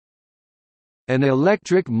An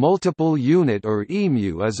electric multiple unit or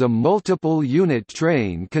EMU is a multiple unit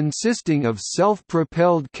train consisting of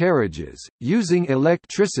self-propelled carriages, using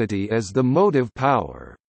electricity as the motive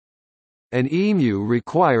power. An EMU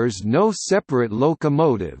requires no separate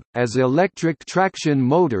locomotive, as electric traction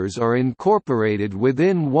motors are incorporated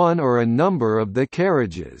within one or a number of the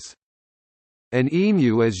carriages. An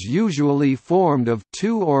EMU is usually formed of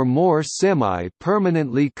two or more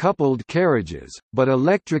semi-permanently coupled carriages, but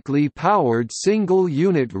electrically powered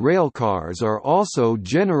single-unit railcars are also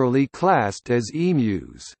generally classed as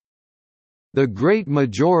EMUs. The great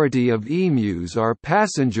majority of EMUs are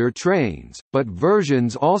passenger trains, but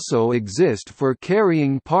versions also exist for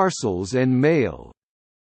carrying parcels and mail.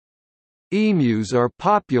 EMUs are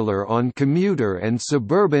popular on commuter and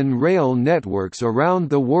suburban rail networks around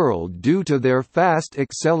the world due to their fast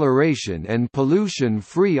acceleration and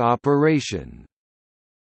pollution-free operation.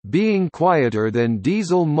 Being quieter than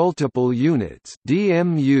diesel multiple units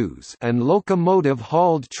 (DMUs) and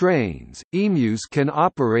locomotive-hauled trains, EMUs can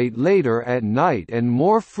operate later at night and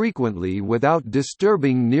more frequently without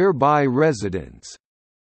disturbing nearby residents.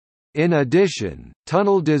 In addition,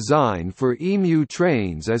 tunnel design for EMU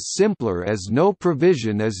trains is simpler as no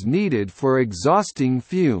provision is needed for exhausting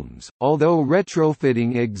fumes, although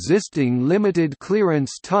retrofitting existing limited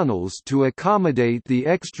clearance tunnels to accommodate the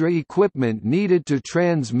extra equipment needed to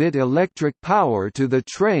transmit electric power to the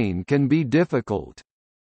train can be difficult.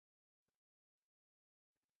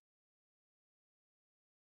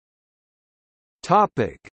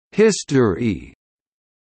 History.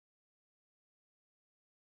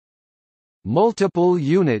 Multiple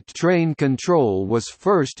unit train control was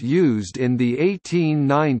first used in the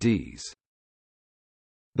 1890s.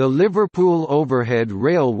 The Liverpool Overhead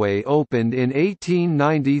Railway opened in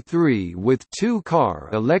 1893 with two-car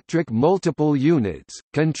electric multiple units,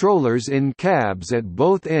 controllers in cabs at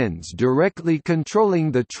both ends directly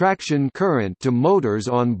controlling the traction current to motors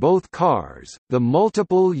on both cars. The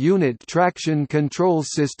multiple unit traction control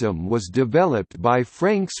system was developed by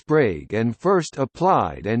Frank Sprague and first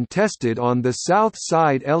applied and tested on the South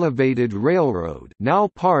Side Elevated Railroad, now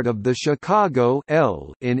part of the Chicago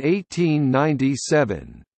L, in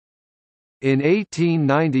 1897. In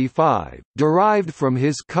 1895, derived from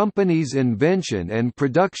his company's invention and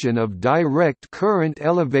production of direct current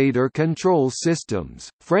elevator control systems,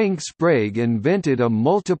 Frank Sprague invented a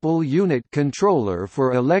multiple unit controller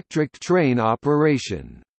for electric train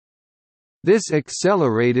operation. This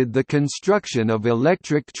accelerated the construction of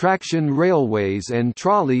electric traction railways and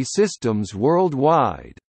trolley systems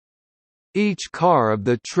worldwide. Each car of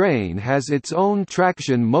the train has its own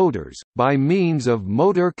traction motors, by means of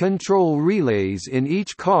motor control relays in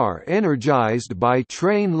each car energized by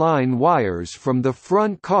train line wires from the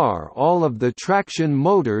front car. All of the traction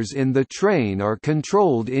motors in the train are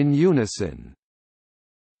controlled in unison.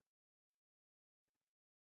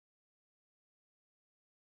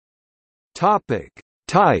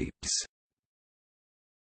 Types.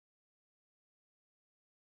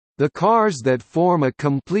 The cars that form a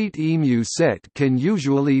complete EMU set can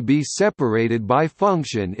usually be separated by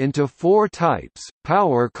function into four types: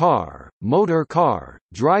 power car, motor car,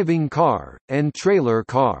 driving car, and trailer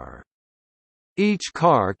car. Each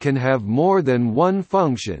car can have more than one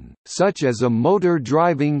function, such as a motor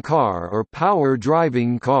driving car or power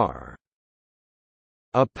driving car.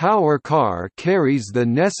 A power car carries the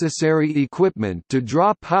necessary equipment to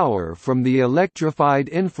draw power from the electrified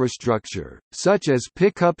infrastructure, such as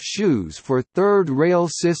pickup shoes for third rail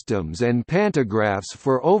systems and pantographs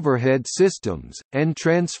for overhead systems, and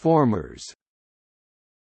transformers.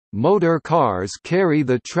 Motor cars carry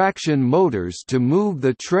the traction motors to move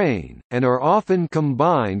the train, and are often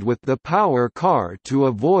combined with the power car to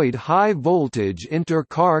avoid high-voltage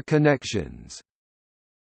inter-car connections.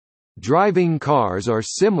 Driving cars are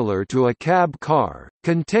similar to a cab car,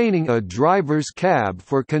 containing a driver's cab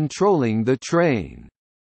for controlling the train.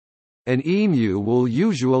 An EMU will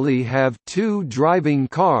usually have two driving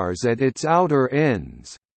cars at its outer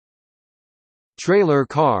ends. Trailer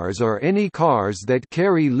cars are any cars that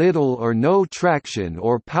carry little or no traction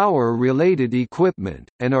or power-related equipment,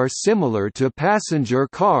 and are similar to passenger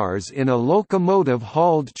cars in a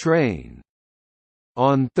locomotive-hauled train.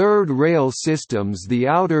 On third rail systems, the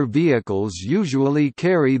outer vehicles usually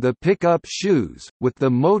carry the pickup shoes, with the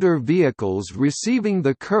motor vehicles receiving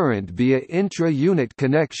the current via intra-unit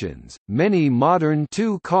connections. Many modern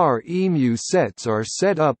two-car EMU sets are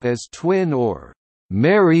set up as twin or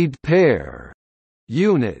married pair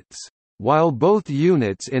units. While both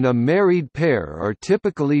units in a married pair are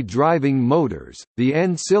typically driving motors, the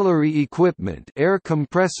ancillary equipment, air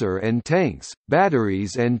compressor and tanks,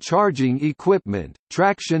 batteries and charging equipment,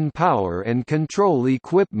 traction power and control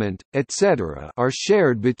equipment, etc., are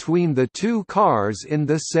shared between the two cars in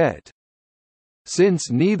the set.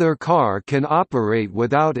 Since neither car can operate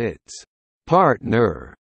without its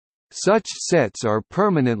partner, such sets are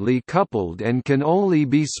permanently coupled and can only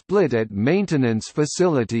be split at maintenance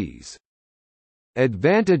facilities.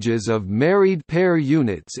 Advantages of married pair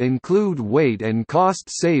units include weight and cost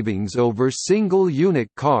savings over single-unit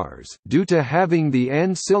cars due to having the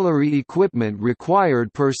ancillary equipment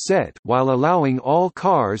required per set while allowing all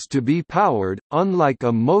cars to be powered, unlike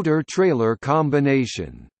a motor-trailer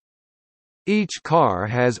combination. Each car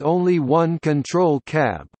has only one control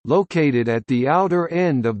cab, located at the outer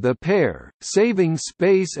end of the pair, saving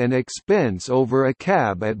space and expense over a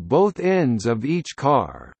cab at both ends of each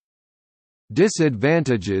car.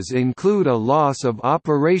 Disadvantages include a loss of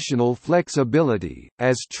operational flexibility,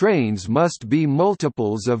 as trains must be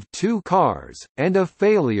multiples of two cars, and a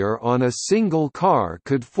failure on a single car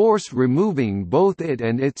could force removing both it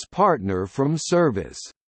and its partner from service.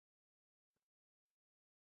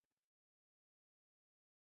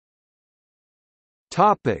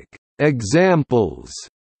 Examples.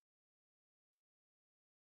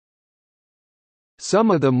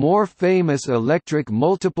 Some of the more famous electric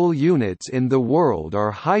multiple units in the world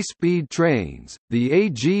are high-speed trains, the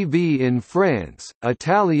AGV in France,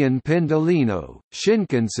 Italian Pendolino,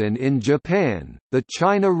 Shinkansen in Japan, the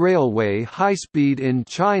China Railway high-speed in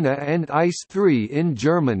China and ICE-3 in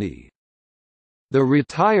Germany. The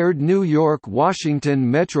retired New York-Washington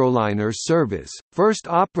Metroliner service, first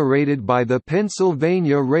operated by the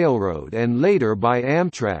Pennsylvania Railroad and later by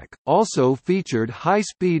Amtrak, also featured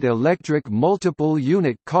high-speed electric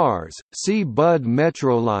multiple-unit cars. See Bud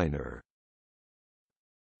Metroliner.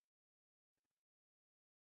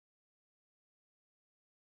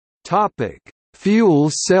 Topic: Fuel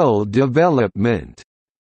cell development.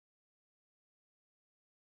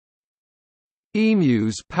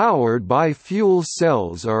 EMUs powered by fuel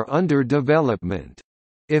cells are under development.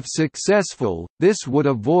 If successful, this would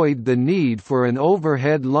avoid the need for an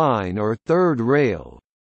overhead line or third rail.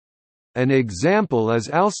 An example is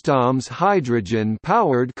Alstom's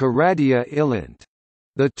hydrogen-powered Caradia Ilant.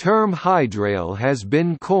 The term hydrail has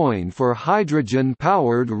been coined for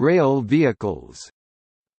hydrogen-powered rail vehicles.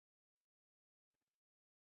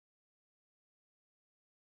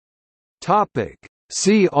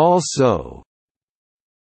 See also: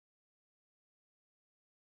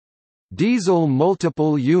 Diesel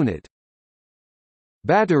multiple unit,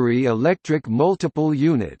 Battery electric multiple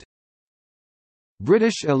unit,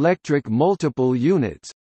 British electric multiple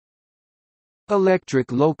units,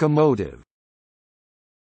 Electric locomotive.